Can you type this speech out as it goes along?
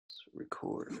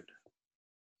Record.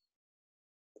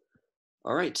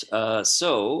 All right,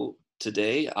 so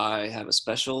today I have a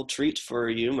special treat for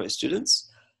you, my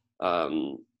students.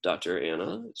 Dr.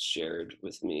 Anna shared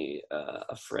with me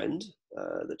a friend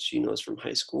that she knows from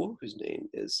high school, whose name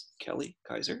is Kelly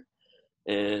Kaiser.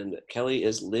 And Kelly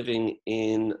is living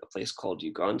in a place called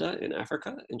Uganda in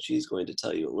Africa, and she's going to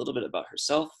tell you a little bit about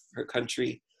herself, her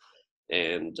country,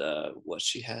 and what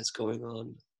she has going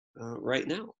on right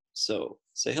now. So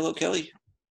say hello, Kelly.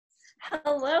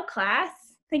 Hello, class.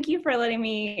 Thank you for letting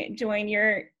me join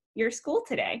your school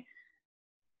today.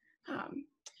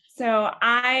 So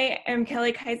I am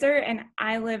Kelly Kaiser, and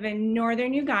I live in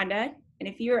northern Uganda. And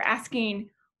if you were asking,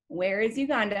 where is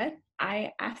Uganda?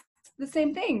 I asked the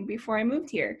same thing before I moved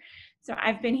here. So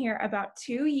I've been here about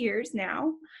 2 years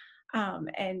now,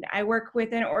 and I work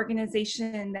with an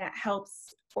organization that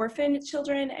helps orphan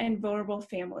children and vulnerable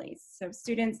families. So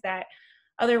students that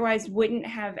otherwise wouldn't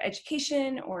have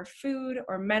education or food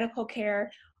or medical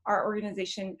care. Our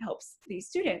organization helps these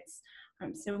students.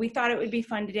 So we thought it would be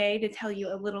fun today to tell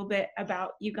you a little bit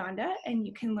about Uganda, and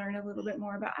you can learn a little bit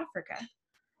more about Africa.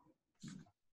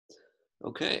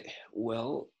 Okay,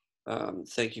 well,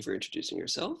 thank you for introducing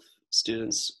yourself.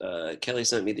 Students, Kelly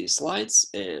sent me these slides,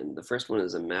 and the first one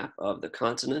is a map of the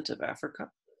continent of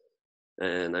Africa.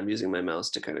 And I'm using my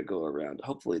mouse to kind of go around.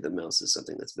 Hopefully the mouse is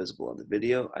something that's visible on the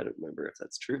video. I don't remember if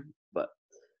that's true, but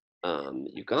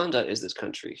Uganda is this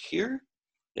country here.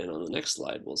 And on the next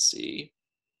slide, we'll see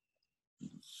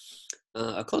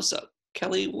a close-up.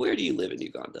 Kelly, where do you live in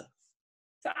Uganda?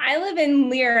 So I live in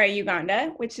Lira,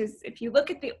 Uganda, which is, if you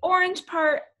look at the orange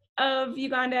part of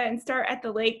Uganda and start at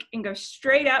the lake and go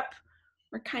straight up,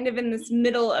 we're kind of in this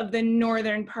middle of the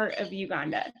northern part of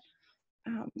Uganda.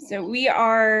 So we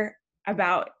are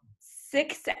about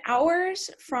 6 hours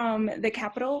from the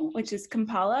capital, which is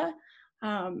Kampala,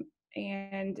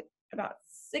 and about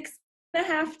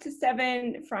 6.5 to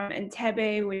 7 from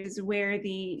Entebbe, which is where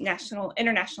the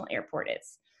international airport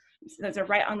is. So those are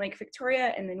right on Lake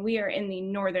Victoria, and then we are in the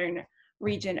northern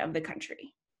region of the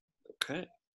country. Okay.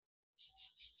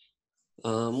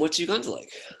 What's Uganda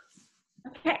like?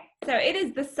 Okay, so it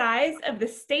is the size of the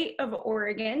state of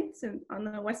Oregon, so on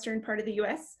the western part of the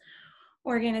US.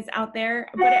 Oregon is out there,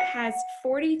 but it has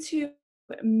 42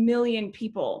 million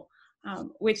people,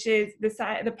 which is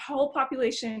the whole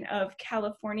population of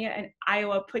California and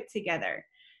Iowa put together.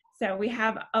 So we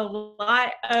have a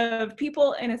lot of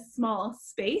people in a small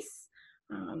space,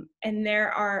 and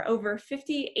there are over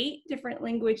 58 different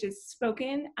languages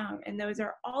spoken, and those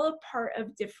are all a part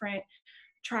of different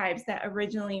tribes that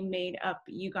originally made up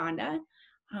Uganda.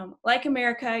 Like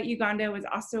America, Uganda was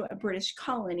also a British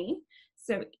colony.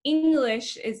 So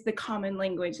English is the common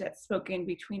language that's spoken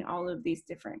between all of these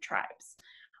different tribes.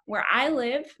 Where I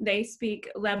live, they speak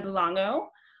Lebulango,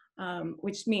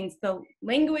 which means the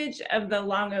language of the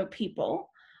Lango people.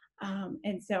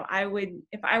 And so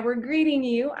if I were greeting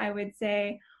you, I would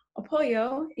say,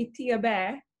 Opoyo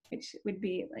itiabe, which would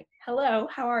be like, hello,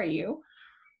 how are you?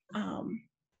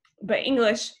 But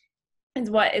English is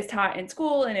what is taught in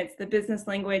school, and it's the business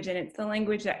language, and it's the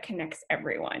language that connects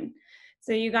everyone.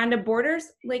 So Uganda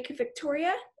borders Lake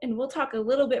Victoria, and we'll talk a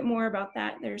little bit more about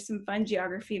that. There's some fun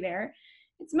geography there.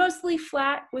 It's mostly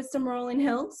flat with some rolling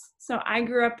hills. So I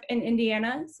grew up in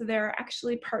Indiana, so there are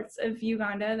actually parts of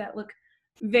Uganda that look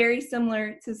very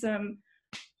similar to some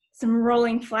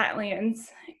rolling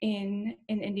flatlands in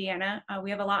Indiana.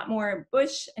 We have a lot more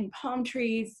bush and palm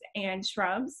trees and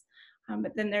shrubs,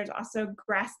 but then there's also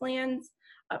grasslands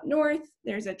up north.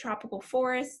 There's a tropical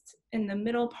forest in the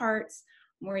middle parts,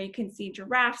 where you can see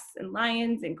giraffes and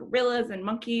lions and gorillas and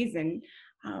monkeys. And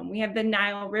we have the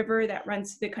Nile River that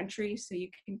runs through the country, so you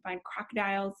can find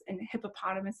crocodiles and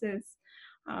hippopotamuses.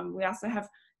 We also have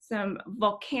some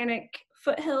volcanic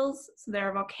foothills. So there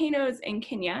are volcanoes in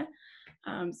Kenya.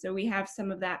 So we have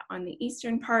some of that on the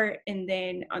eastern part. And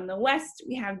then on the west,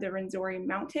 we have the Rwenzori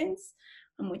Mountains,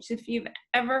 which if you've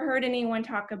ever heard anyone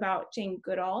talk about Jane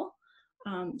Goodall,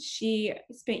 she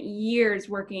spent years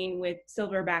working with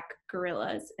silverback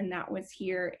gorillas, and that was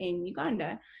here in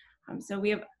Uganda. So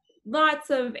we have lots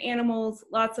of animals,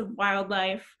 lots of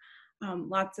wildlife,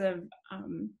 lots of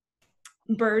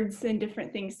birds and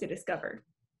different things to discover.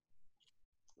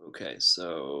 Okay,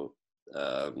 so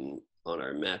on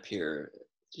our map here,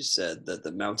 you said that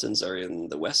the mountains are in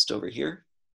the west over here?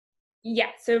 Yeah,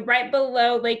 so right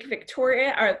below Lake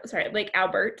Victoria, Lake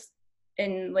Albert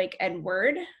and Lake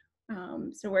Edward.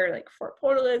 So where like Fort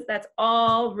Portal is, that's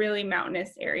all really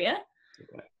mountainous area.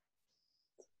 Okay.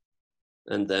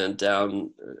 And then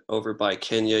down over by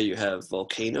Kenya, you have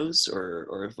volcanoes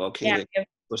or volcanic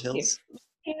foothills?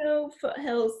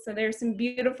 foothills. So there's some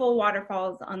beautiful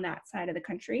waterfalls on that side of the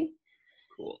country.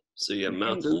 Cool. So you have And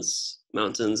mountains,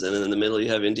 and then in the middle you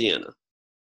have Indiana.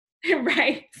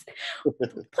 right.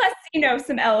 Plus,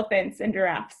 some elephants and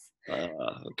giraffes.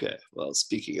 Okay. Well,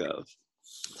 speaking of,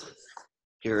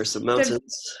 here are some So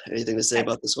mountains. Anything to say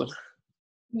about this one?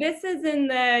 this is in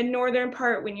the northern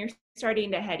part when you're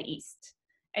starting to head east.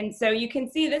 And so you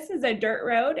can see this is a dirt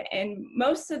road, and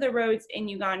most of the roads in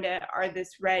Uganda are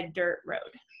this red dirt road.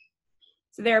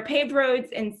 So there are paved roads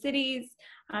in cities,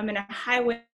 and a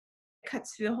highway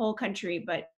cuts through the whole country,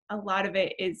 but a lot of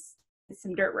it is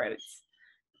some dirt roads.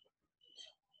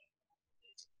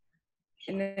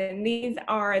 And then these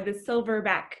are the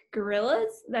silverback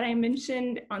gorillas that I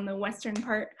mentioned on the western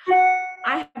part.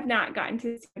 I have not gotten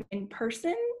to see them in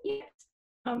person yet,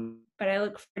 but I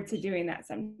look forward to doing that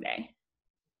someday.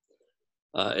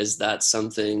 Is that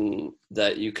something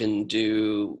that you can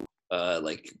do,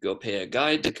 like go pay a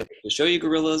guide to show you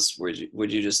gorillas?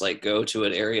 Would you just like go to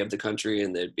an area of the country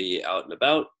and they'd be out and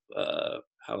about?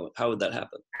 How would that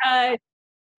happen? So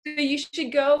you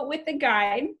should go with a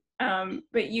guide,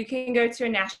 but you can go to a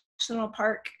national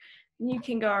park. You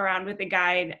can go around with a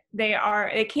guide.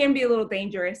 It can be a little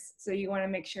dangerous, so you want to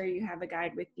make sure you have a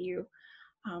guide with you.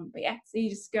 But yeah, so you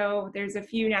just go. There's a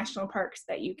few national parks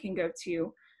that you can go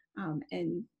to,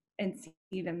 and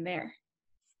see them there.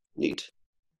 Neat.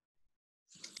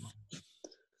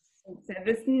 So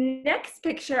this next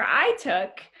picture I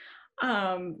took,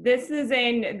 this is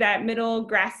in that middle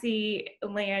grassy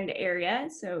land area.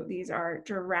 So these are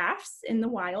giraffes in the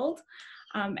wild.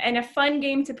 And a fun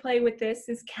game to play with this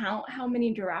is count how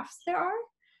many giraffes there are.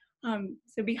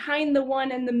 So behind the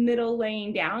one in the middle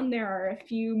laying down, there are a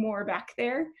few more back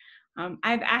there.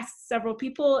 I've asked several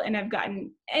people and I've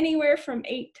gotten anywhere from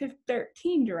 8 to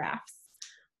 13 giraffes.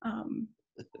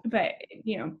 But,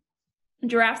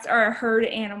 giraffes are a herd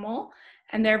animal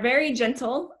and they're very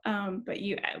gentle, but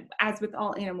as with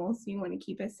all animals, you want to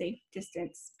keep a safe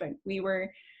distance. But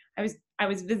I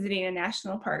was visiting a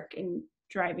national park and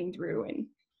driving through, and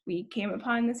we came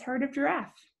upon this herd of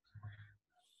giraffe.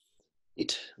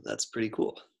 Neat. That's pretty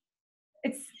cool.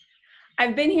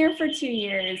 I've been here for 2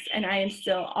 years and I am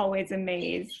still always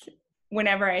amazed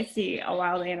whenever I see a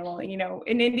wild animal.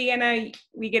 In Indiana,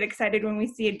 we get excited when we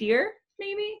see a deer,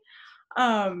 maybe.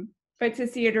 But to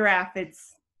see a giraffe,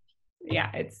 it's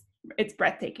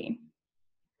breathtaking.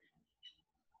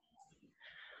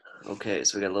 Okay,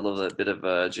 so we got a little bit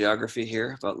of geography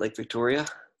here about Lake Victoria.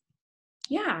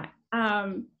 Yeah.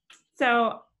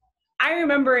 So I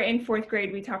remember in 4th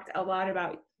grade, we talked a lot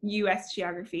about U.S.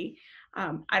 geography.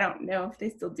 I don't know if they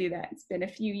still do that. It's been a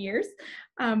few years,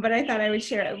 but I thought I would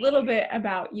share a little bit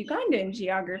about Ugandan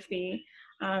geography.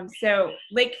 So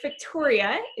Lake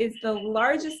Victoria is the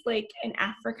largest lake in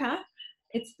Africa.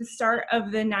 It's the start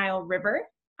of the Nile River.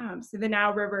 So the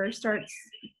Nile River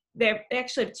they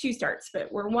actually have 2 starts,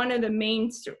 but we're one of the main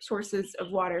sources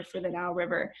of water for the Nile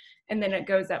River, and then it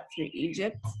goes up through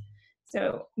Egypt.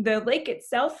 So the lake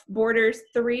itself borders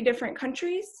 3 different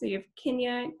countries. So you have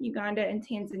Kenya, Uganda, and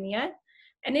Tanzania.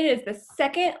 And it is the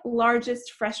 2nd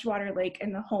largest freshwater lake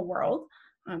in the whole world.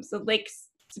 So Lake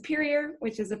Superior,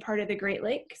 which is a part of the Great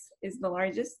Lakes, is the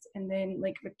largest, and then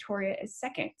Lake Victoria is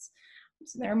 2nd.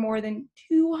 So there are more than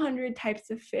 200 types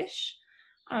of fish,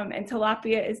 and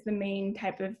tilapia is the main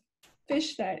type of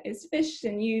fish that is fished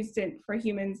and used for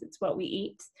humans. It's what we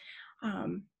eat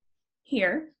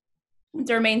here. It's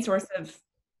our main source of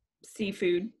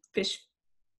seafood, fish,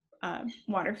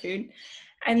 water food.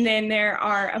 And then there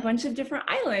are a bunch of different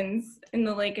islands in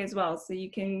the lake as well. So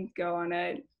you can go on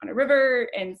a river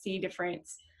and see different,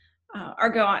 or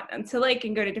go on to lake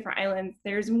and go to different islands.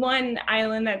 There's one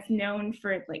island that's known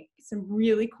for like some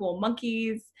really cool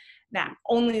monkeys that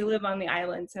only live on the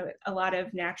island. So a lot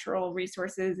of natural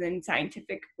resources and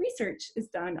scientific research is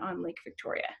done on Lake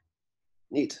Victoria.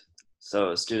 Neat.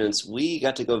 So students, we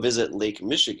got to go visit Lake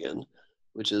Michigan,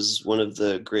 which is one of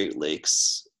the Great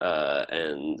Lakes,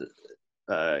 and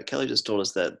Kelly just told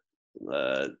us that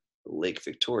Lake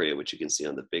Victoria, which you can see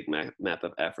on the big map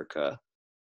of Africa,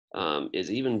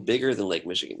 is even bigger than Lake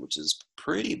Michigan, which is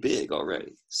pretty big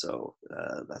already. So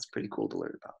that's pretty cool to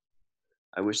learn about.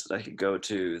 I wish that I could go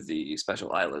to the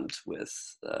special island with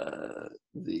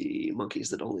the monkeys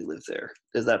that only live there.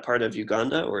 Is that part of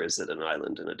Uganda, or is it an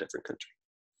island in a different country?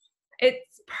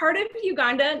 It's part of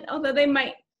Uganda, although they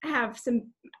might have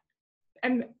some,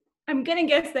 I'm gonna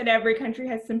guess that every country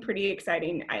has some pretty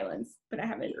exciting islands, but I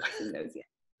haven't seen those yet.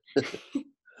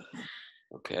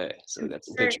 Okay, so we got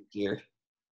some pictures here.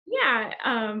 Yeah,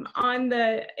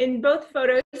 in both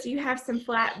photos, you have some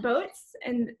flat boats,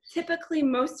 and typically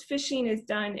most fishing is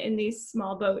done in these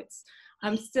small boats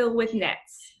still with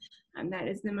nets. That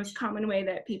is the most common way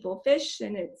that people fish,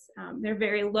 and they're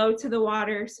very low to the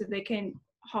water, so they can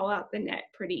haul out the net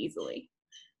pretty easily.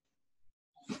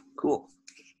 Cool.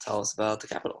 Tell us about the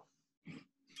capital.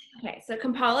 Okay, so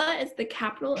Kampala is the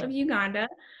capital of Uganda.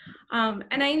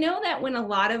 And I know that when a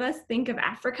lot of us think of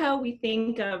Africa, we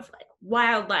think of like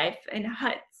wildlife and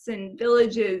huts and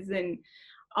villages and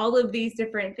all of these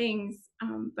different things.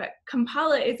 But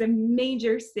Kampala is a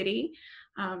major city.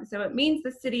 So it means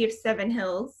the city of seven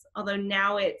hills, although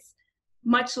now it's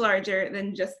much larger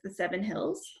than just the seven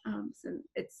hills. So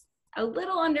it's a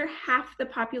little under half the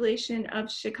population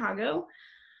of Chicago.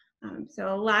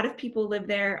 So a lot of people live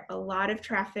there, a lot of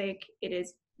traffic. It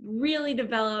is really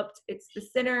developed. It's the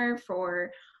center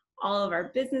for all of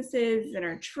our businesses and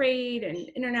our trade and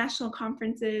international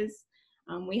conferences.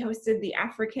 We hosted the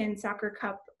African Soccer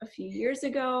Cup a few years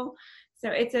ago. So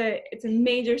it's a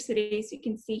major city. So you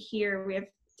can see here we have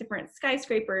different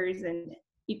skyscrapers, and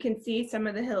you can see some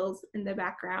of the hills in the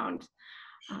background.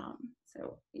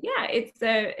 So yeah, it's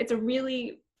a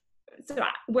really, so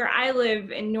where I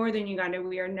live in northern Uganda,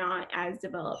 we are not as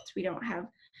developed. We don't have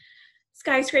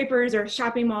skyscrapers or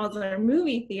shopping malls or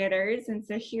movie theaters. And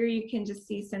so here you can just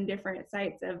see some different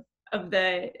sites of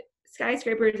the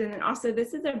skyscrapers. And then also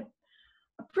this is a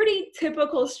pretty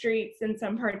typical streets in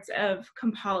some parts of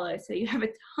Kampala. So you have a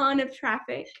ton of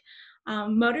traffic.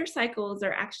 Motorcycles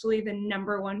are actually the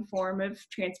 #1 form of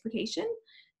transportation.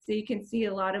 So you can see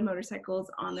a lot of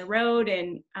motorcycles on the road.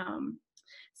 And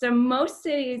so most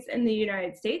cities in the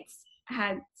United States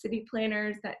had city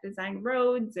planners that design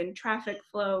roads and traffic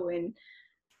flow and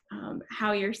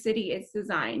how your city is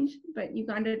designed, but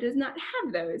Uganda does not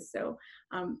have those. So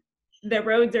the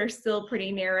roads are still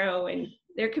pretty narrow, and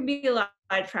there can be a lot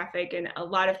of traffic and a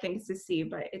lot of things to see,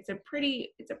 but it's a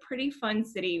pretty fun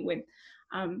city with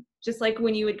just like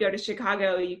when you would go to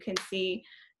Chicago, you can see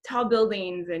tall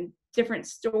buildings and different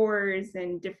stores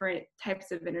and different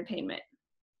types of entertainment.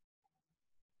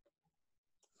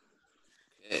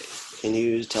 Okay. Can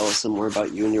you tell us some more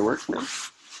about you and your work now?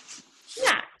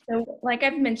 Yeah, so like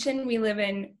I've mentioned, we live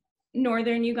in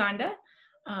northern Uganda.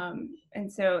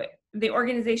 And so the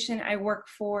organization I work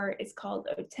for is called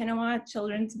Otenawa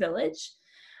Children's Village.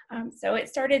 So it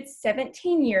started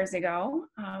 17 years ago.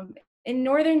 In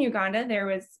northern Uganda, there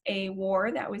was a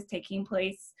war that was taking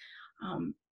place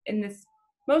in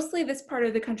mostly this part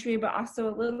of the country, but also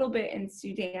a little bit in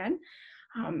Sudan.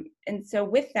 And so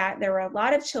with that, there were a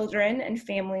lot of children and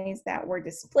families that were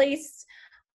displaced.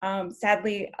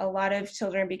 Sadly, a lot of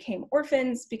children became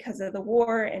orphans because of the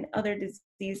war and other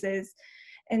diseases.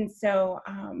 And so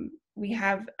we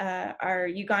have our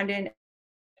Ugandan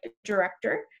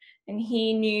director, and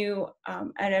he knew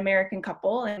an American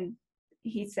couple, and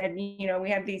he said, you know, we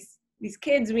have these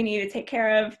kids we need to take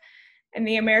care of. And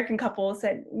the American couple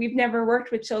said, we've never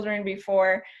worked with children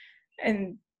before.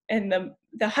 And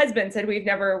the husband said, we've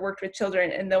never worked with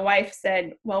children. And the wife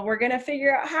said, well, we're going to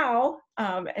figure out how.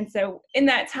 And so in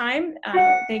that time,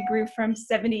 they grew from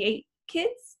 78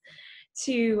 kids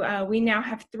to we now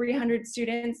have 300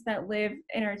 students that live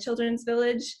in our children's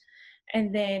village.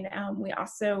 And then we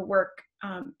also work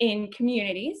in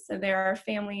communities. So there are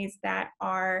families that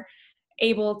are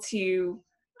able to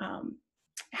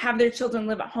have their children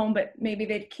live at home, but maybe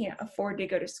they can't afford to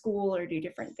go to school or do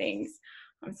different things.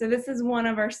 So this is one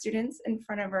of our students in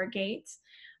front of our gate.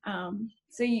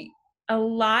 A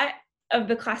lot of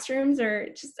the classrooms are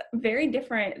just very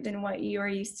different than what you are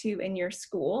used to in your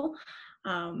school.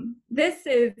 This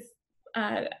is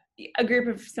a group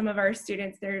of some of our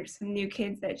students. There's some new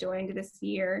kids that joined this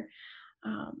year.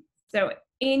 So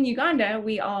in Uganda,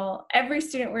 every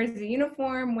student wears a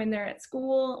uniform when they're at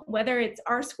school, whether it's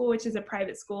our school, which is a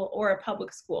private school, or a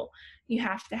public school. You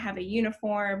have to have a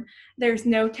uniform. There's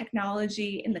no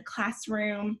technology in the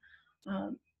classroom.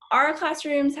 Our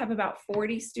classrooms have about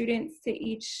 40 students to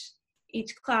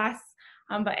each class,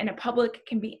 but in a public, it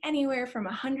can be anywhere from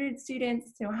 100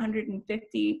 students to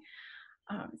 150.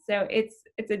 So it's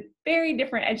a very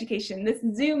different education. This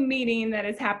Zoom meeting that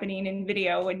is happening in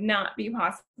video would not be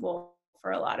possible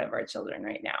for a lot of our children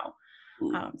right now.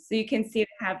 So you can see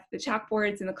they have the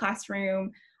chalkboards in the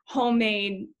classroom,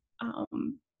 homemade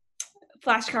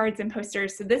flashcards and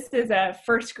posters. So this is a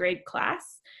first grade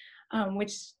class,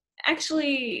 which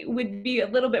actually would be a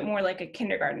little bit more like a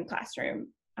kindergarten classroom.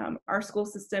 Our school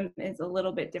system is a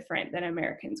little bit different than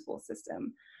American school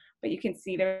system, but you can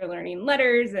see they're learning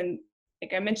letters, and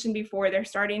like I mentioned before, they're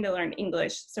starting to learn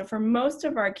English. So for most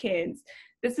of our kids,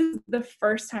 this is the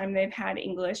first time they've had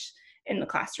English in the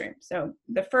classroom. So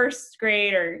the first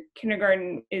grade or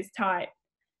kindergarten is taught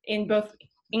in both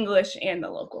English and the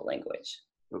local language.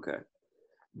 Okay.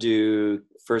 Do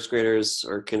first graders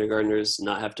or kindergartners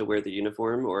not have to wear the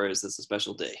uniform, or is this a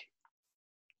special day?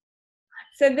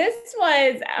 So this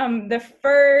was the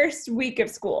first week of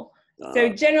school. So Uh,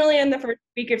 generally in the first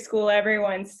week of school,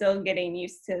 everyone's still getting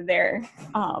used to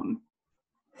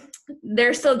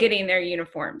they're still getting their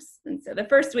uniforms. And so the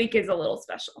first week is a little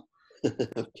special.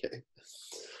 okay.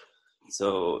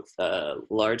 So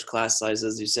large class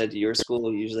sizes, you said your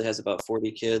school usually has about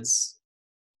 40 kids.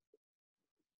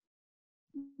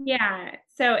 Yeah.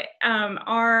 So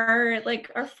our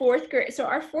fourth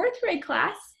grade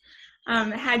class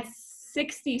had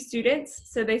 60 students.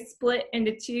 So they split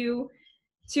into two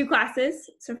classes.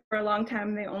 So for a long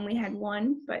time they only had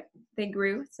one, but they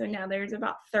grew. So now there's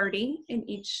about 30 in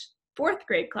each fourth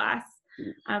grade class.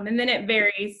 And then it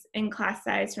varies in class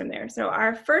size from there. So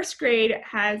our first grade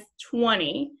has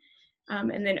 20,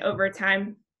 and then over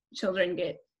time children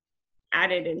get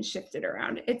added and shifted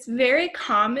around. It's very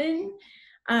common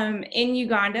in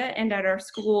Uganda and at our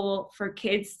school for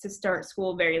kids to start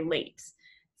school very late.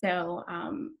 So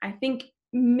I think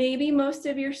maybe most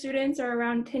of your students are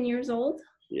around 10 years old.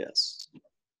 Yes.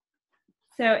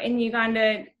 So in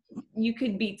Uganda, you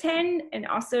could be 10 and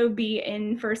also be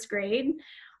in first grade,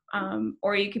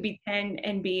 or you could be 10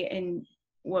 and be in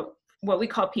what we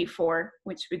call P4,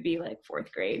 which would be like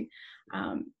fourth grade.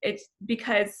 It's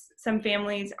because some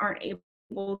families aren't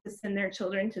able to send their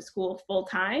children to school full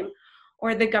time,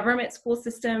 or the government school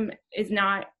system is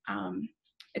not,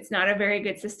 it's not a very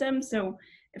good system. So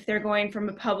if they're going from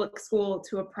a public school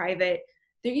to a private,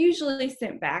 they're usually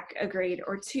sent back a grade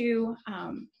or two.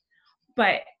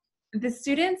 But the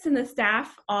students and the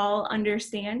staff all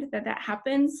understand that that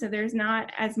happens. So there's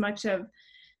not as much of,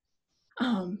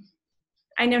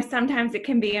 I know sometimes it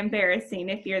can be embarrassing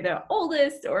if you're the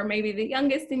oldest or maybe the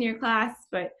youngest in your class,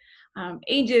 but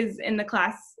ages in the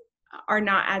class are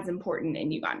not as important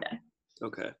in Uganda.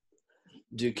 Okay.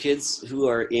 Do kids who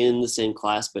are in the same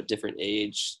class but different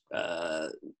age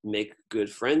make good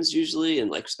friends usually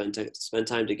and like spend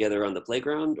time together on the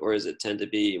playground, or is it tend to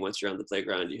be once you're on the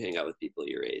playground you hang out with people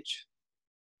your age?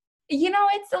 You know,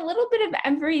 it's a little bit of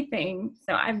everything.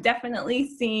 So I've definitely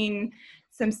seen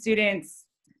some students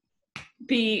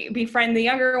befriend the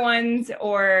younger ones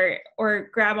or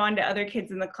grab onto other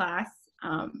kids in the class.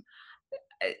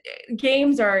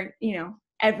 Games are,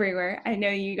 everywhere. I know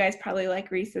you guys probably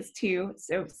like recess too.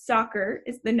 So soccer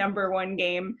is the number one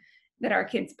game that our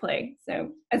kids play.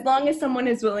 So as long as someone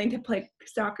is willing to play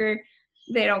soccer,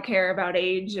 they don't care about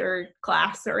age or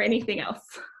class or anything else.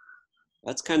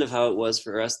 That's kind of how it was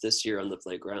for us this year on the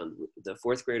playground. The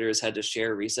fourth graders had to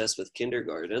share recess with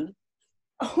kindergarten.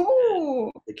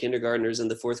 Oh, The kindergartners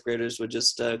and the fourth graders would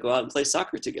just go out and play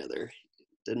soccer together.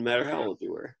 Didn't matter how old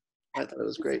you were. I thought it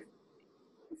was great.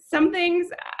 some things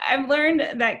I've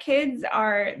learned that kids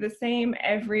are the same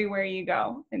everywhere you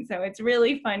go. And so it's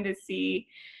really fun to see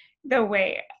the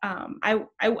way I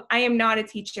am not a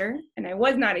teacher, and I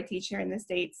was not a teacher in the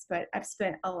States, but I've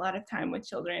spent a lot of time with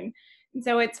children. And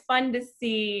so it's fun to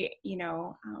see,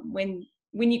 when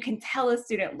you can tell a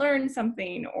student learn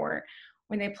something, or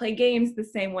when they play games the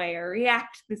same way or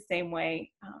react the same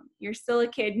way. You're still a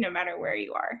kid no matter where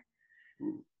you are.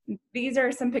 These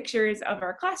are some pictures of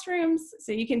our classrooms.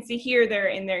 So you can see here they're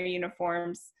in their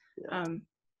uniforms. Yeah.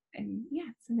 And yeah,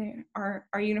 so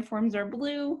our uniforms are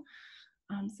blue.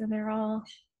 So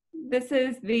this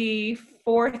is the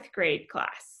fourth grade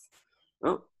class.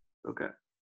 Oh, okay.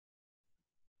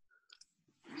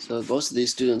 So most of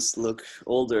these students look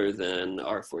older than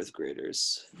our fourth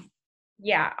graders.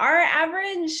 Yeah, our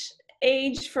average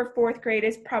age for fourth grade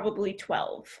is probably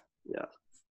 12. Yeah.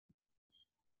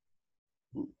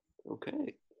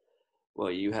 Okay.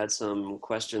 Well, you had some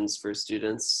questions for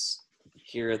students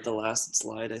here at the last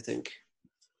slide, I think.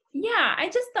 Yeah, I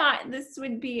just thought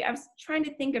I was trying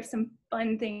to think of some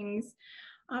fun things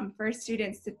for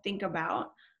students to think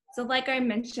about. So like I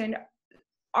mentioned,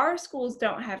 our schools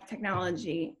don't have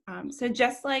technology. So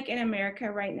just like in America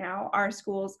right now, our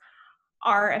schools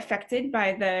are affected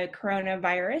by the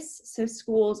coronavirus. So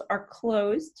schools are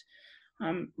closed.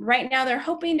 Right now, they're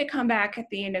hoping to come back at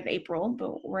the end of April,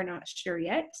 but we're not sure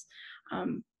yet.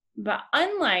 But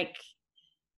unlike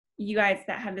you guys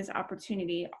that have this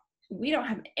opportunity, we don't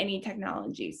have any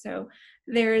technology. So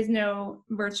there is no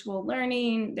virtual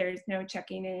learning. There's no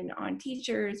checking in on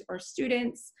teachers or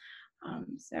students.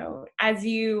 So as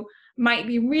you might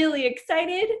be really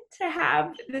excited to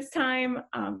have this time,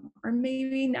 or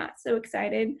maybe not so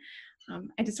excited,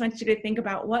 I just want you to think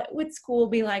about what would school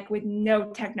be like with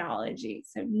no technology.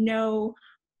 So no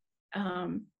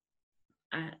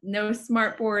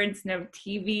smart boards, no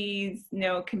TVs,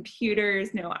 no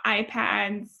computers, no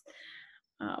iPads.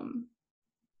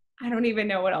 I don't even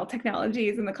know what all technology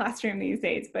is in the classroom these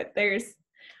days, but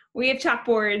we have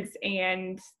chalkboards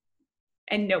and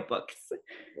notebooks.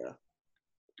 Yeah,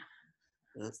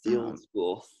 that's the old Um,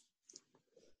 school.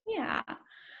 yeah,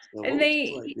 So and what would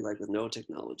they, life be like with no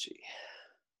technology?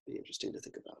 Be interesting to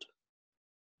think about.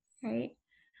 right.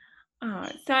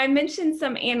 So I mentioned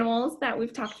some animals that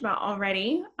we've talked about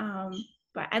already,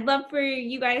 but I'd love for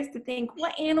you guys to think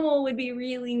what animal would be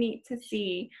really neat to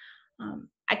see.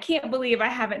 I can't believe I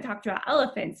haven't talked about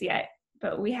elephants yet,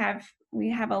 but we have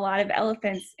a lot of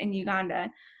elephants in Uganda.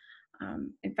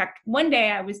 In fact, one day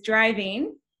I was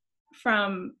driving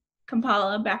from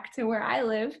Kampala back to where I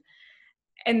live,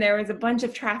 and there was a bunch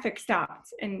of traffic stopped,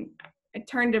 and I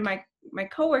turned to my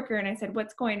coworker and I said,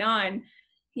 "What's going on?"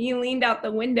 He leaned out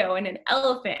the window and an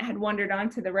elephant had wandered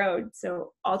onto the road,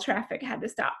 so all traffic had to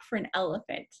stop for an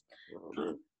elephant. Oh man.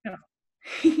 Um,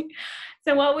 so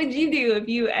so what would you do if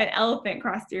an elephant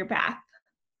crossed your path?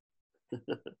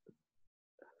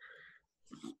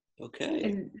 Okay.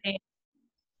 And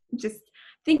just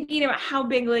thinking about how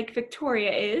big Lake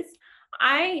Victoria is,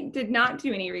 I did not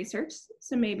do any research,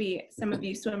 so maybe some of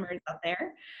you swimmers out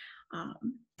there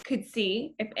could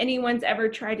see if anyone's ever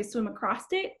tried to swim across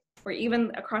it or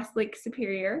even across Lake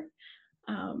Superior,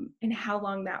 and how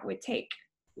long that would take.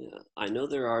 Yeah, I know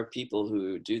there are people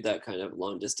who do that kind of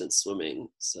long distance swimming,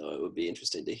 so it would be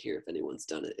interesting to hear if anyone's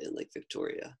done it in Lake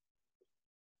Victoria.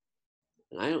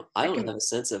 And I I don't can have a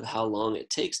sense of how long it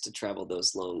takes to travel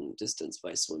those long distance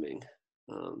by swimming.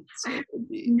 I So have it could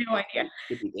be no idea.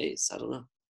 days. I don't know.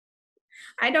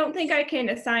 I don't think I can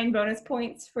assign bonus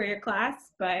points for your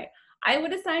class, but I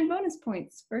would assign bonus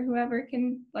points for whoever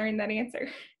can learn that answer.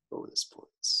 Bonus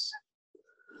points.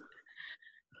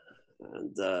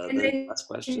 And And then then, last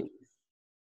question.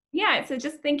 yeah, so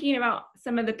just thinking about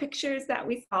some of the pictures that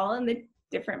we saw in the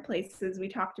different places we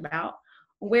talked about,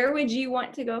 where would you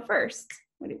want to go first?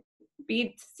 Would it be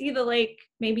to see the lake?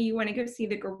 Maybe you want to go see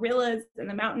the gorillas in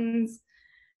the mountains.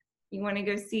 You want to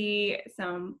go see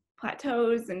some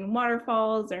plateaus and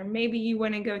waterfalls, or maybe you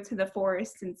want to go to the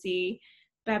forest and see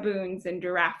baboons and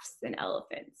giraffes and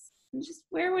elephants. And just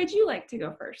where would you like to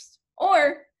go first?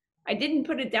 Or I didn't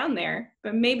put it down there,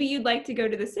 but maybe you'd like to go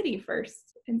to the city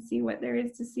first and see what there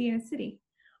is to see in a city.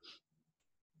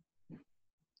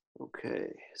 Okay,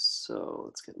 so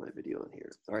let's get my video on here.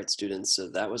 All right, students, so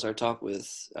that was our talk with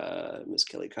Ms.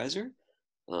 Kelly Kaiser.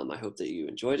 I hope that you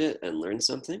enjoyed it and learned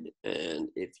something. And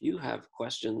if you have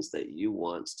questions that you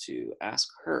want to ask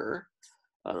her,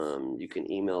 you can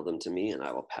email them to me and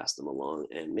I will pass them along.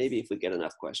 And maybe if we get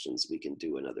enough questions, we can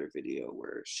do another video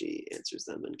where she answers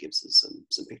them and gives us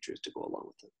some pictures to go along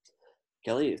with them.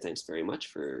 Kelly, thanks very much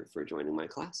for joining my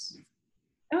class.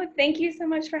 Oh, thank you so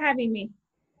much for having me.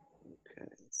 Okay,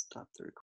 let's stop the recording.